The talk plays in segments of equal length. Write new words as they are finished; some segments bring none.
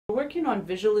We're working on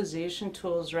visualization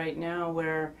tools right now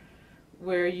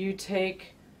where you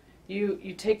take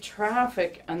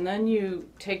traffic and then you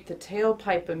take the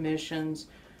tailpipe emissions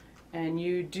and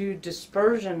you do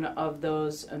dispersion of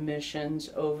those emissions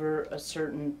over a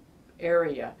certain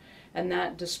area. And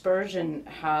that dispersion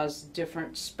has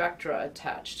different spectra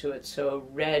attached to it. So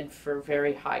red for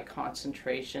very high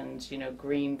concentrations,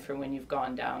 green for when you've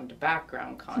gone down to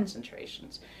background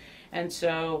concentrations. And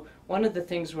so one of the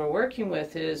things we're working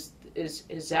with is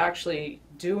actually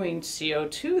doing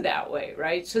CO2 that way,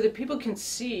 right? So that people can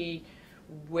see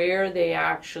where they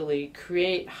actually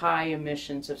create high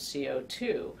emissions of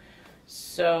CO2.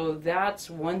 So that's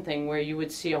one thing where you would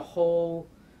see a whole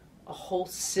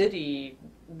city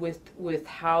with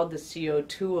how the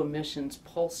CO2 emissions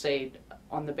pulsate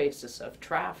on the basis of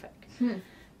traffic.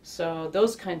 So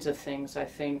those kinds of things I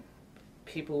think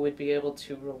people would be able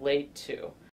to relate to.